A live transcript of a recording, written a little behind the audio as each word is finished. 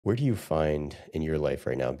where do you find in your life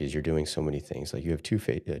right now, because you're doing so many things, like you have two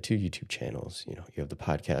YouTube channels, you have the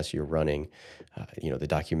podcast you're running, the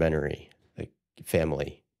documentary, like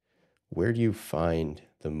family. Where do you find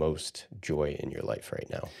the most joy in your life right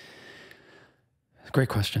now? Great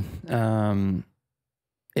question.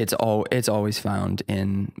 It's always found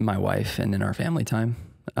in my wife and in our family time.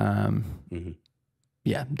 Hmm.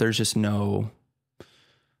 Yeah, there's no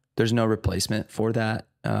replacement for that.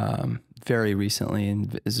 Very recently,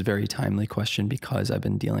 and it's a very timely question because I've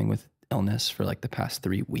been dealing with illness for like the past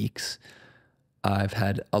 3 weeks. I've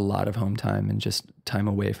had a lot of home time and just time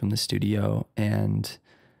away from the studio, and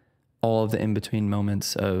all of the in-between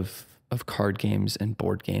moments of card games and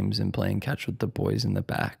board games and playing catch with the boys in the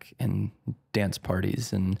back and dance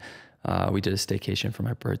parties. And we did a staycation for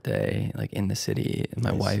my birthday, like in the city, and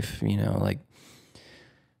my wife, like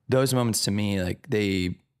those moments to me, like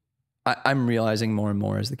I'm realizing more and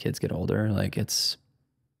more as the kids get older, like it's,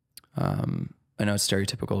 I know it's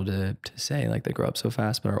stereotypical to say like they grow up so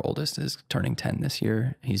fast, but our oldest is turning 10 this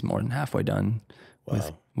year. He's more than halfway done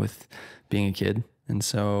with being a kid. And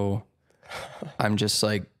so I'm just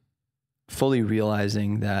like fully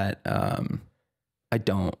realizing that, I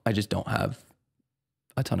just don't have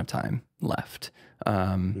a ton of time left,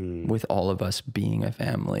 with all of us being a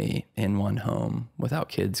family in one home without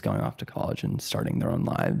kids going off to college and starting their own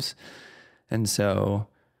lives. And so,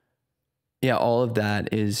 yeah, all of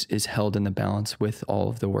that is held in the balance with all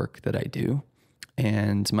of the work that I do.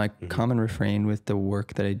 And my common refrain with the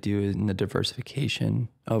work that I do in the diversification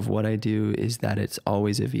of what I do is that it's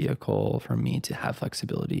always a vehicle for me to have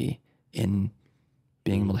flexibility in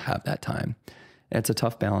being able to have that time. And it's a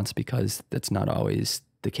tough balance because that's not always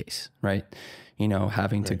the case, right?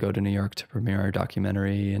 Having to go to New York to premiere our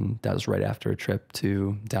documentary, and that was right after a trip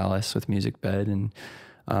to Dallas with Music Bed. And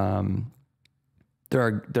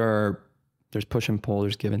there's push and pull,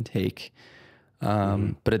 there's give and take.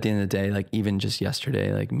 But at the end of the day, like even just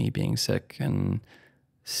yesterday, like me being sick and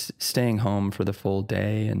staying home for the full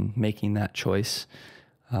day and making that choice,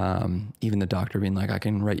 even the doctor being like, I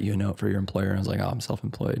can write you a note for your employer. And I was like, oh, I'm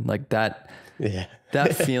self-employed. Like that,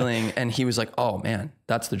 that feeling. And he was like, oh man,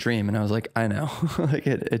 that's the dream. And I was like, I know, like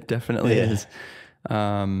it definitely is.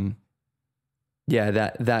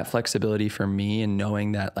 That flexibility for me, and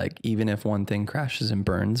knowing that like, even if one thing crashes and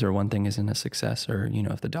burns, or one thing isn't a success, or,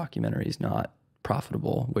 if the documentary is not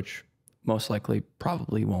profitable, which most likely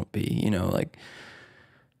probably won't be, like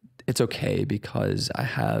it's okay because I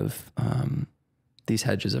have, these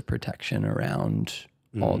hedges of protection around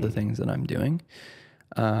all the things that I'm doing.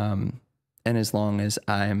 And as long as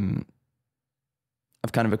I've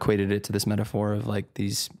kind of equated it to this metaphor of like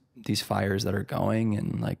these fires that are going,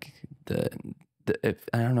 and like I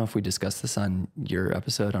don't know if we discussed this on your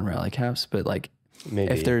episode on rally caps, but like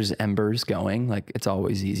maybe if there's embers going, like it's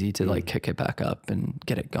always easy to like kick it back up and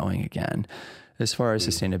get it going again, as far as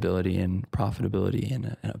sustainability and profitability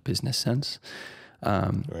in a business sense.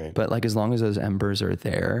 But like, as long as those embers are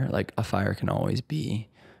there, like a fire can always be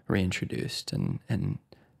reintroduced and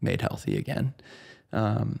made healthy again.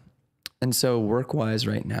 And so work-wise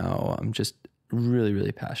right now, I'm just really,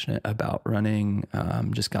 really passionate about running,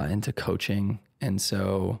 just got into coaching. And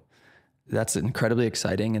so that's incredibly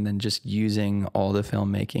exciting. And then just using all the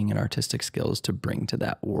filmmaking and artistic skills to bring to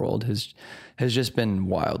that world has just been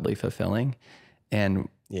wildly fulfilling. And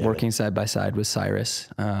working side by side with Cyrus,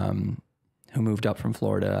 who moved up from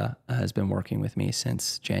Florida, has been working with me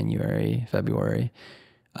since January, February.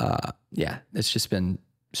 It's just been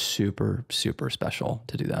super, super special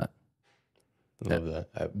to do that. I love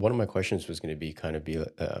that. One of my questions was going to be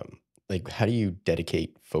like, how do you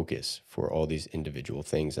dedicate focus for all these individual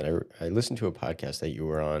things? And I listened to a podcast that you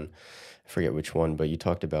were on, I forget which one, but you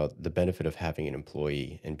talked about the benefit of having an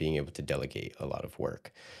employee and being able to delegate a lot of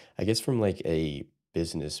work. I guess from like a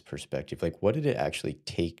business perspective, like what did it actually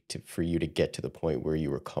take for you to get to the point where you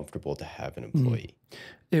were comfortable to have an employee?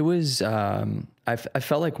 It was, I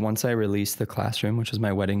felt like once I released The Classroom, which was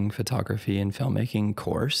my wedding photography and filmmaking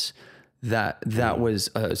course, that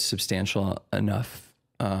was a substantial enough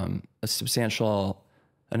amount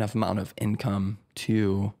of income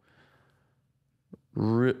to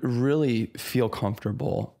really feel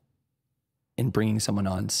comfortable in bringing someone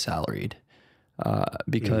on salaried,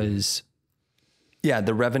 because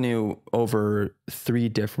the revenue over 3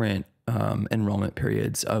 different enrollment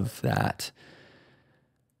periods of that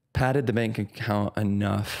padded the bank account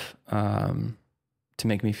enough to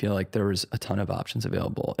make me feel like there was a ton of options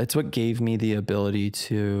available. It's what gave me the ability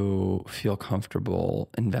to feel comfortable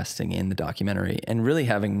investing in the documentary and really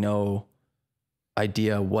having no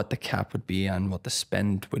idea what the cap would be on what the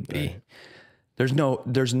spend would be. There's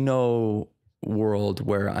no world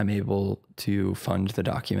where I'm able to fund the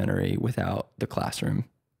documentary without the classroom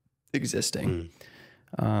existing.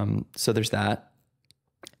 So there's that.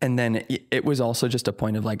 And then it was also just a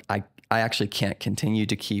point of like, I actually can't continue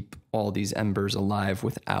to keep all these embers alive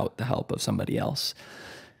without the help of somebody else.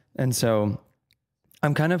 And so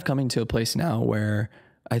I'm kind of coming to a place now where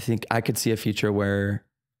I think I could see a future where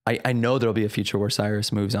I know there'll be a future where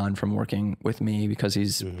Cyrus moves on from working with me because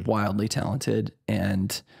he's wildly talented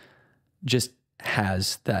and just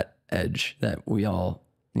has that edge that we all,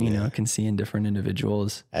 you know, can see in different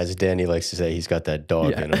individuals. As Danny likes to say, he's got that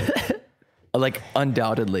dog in him. Like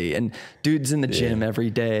undoubtedly. And dude's in the gym every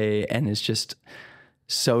day and is just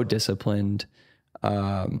so disciplined.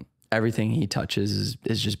 Everything he touches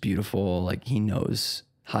is just beautiful. Like he knows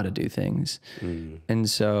how to do things. And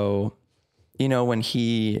so, you know, when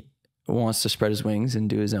he wants to spread his wings and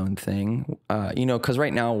do his own thing, you know, cause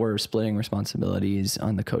right now we're splitting responsibilities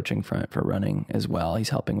on the coaching front for running as well. He's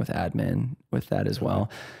helping with admin with that as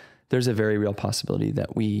well. There's a very real possibility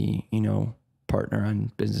that we, you know, partner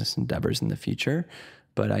on business endeavors in the future,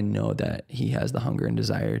 but I know that he has the hunger and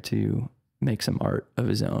desire to make some art of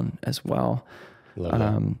his own as well.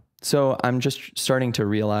 So I'm just starting to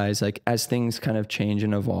realize, like, as things kind of change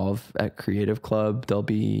and evolve at Creative Club, there'll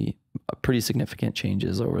be pretty significant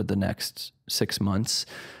changes over the next 6 months,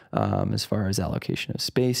 as far as allocation of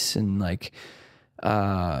space and like,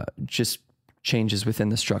 just changes within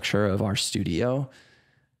the structure of our studio.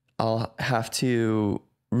 I'll have to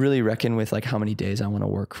really reckon with like how many days I want to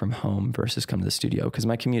work from home versus come to the studio. Cause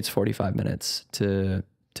my commute's 45 minutes to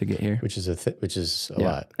get here. Which is a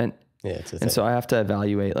lot. And it's a thing. And so I have to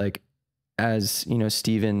evaluate, like, as you know,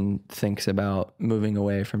 Steven thinks about moving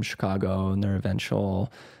away from Chicago and their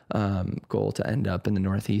eventual, goal to end up in the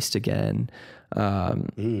Northeast again.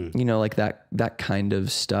 You know, like that kind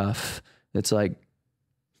of stuff. It's like,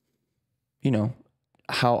 you know,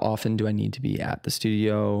 how often do I need to be at the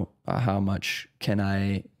studio? How much can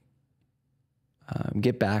I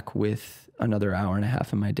get back with another hour and a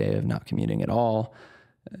half in my day of not commuting at all?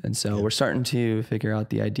 And so we're starting to figure out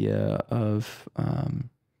the idea of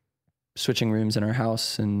switching rooms in our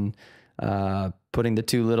house and putting the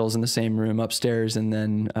two littles in the same room upstairs, and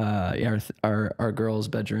then our girls'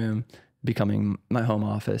 bedroom becoming my home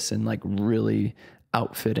office, and like really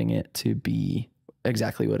outfitting it to be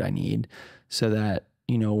exactly what I need, so that,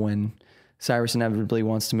 you know, when Cyrus inevitably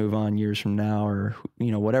wants to move on years from now, or,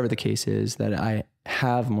 you know, whatever the case is, that I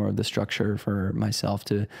have more of the structure for myself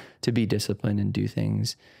to be disciplined and do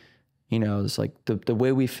things. You know, it's like the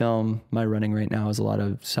way we film my running right now is a lot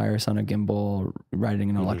of Cyrus on a gimbal riding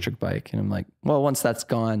an electric bike. And I'm like, well, once that's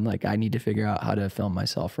gone, like I need to figure out how to film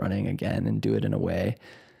myself running again and do it in a way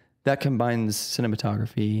that combines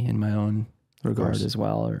cinematography in my own regard as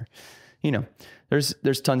well. Or, you know,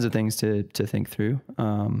 there's tons of things to think through.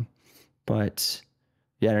 But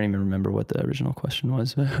yeah, I don't even remember what the original question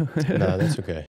was. No, that's okay.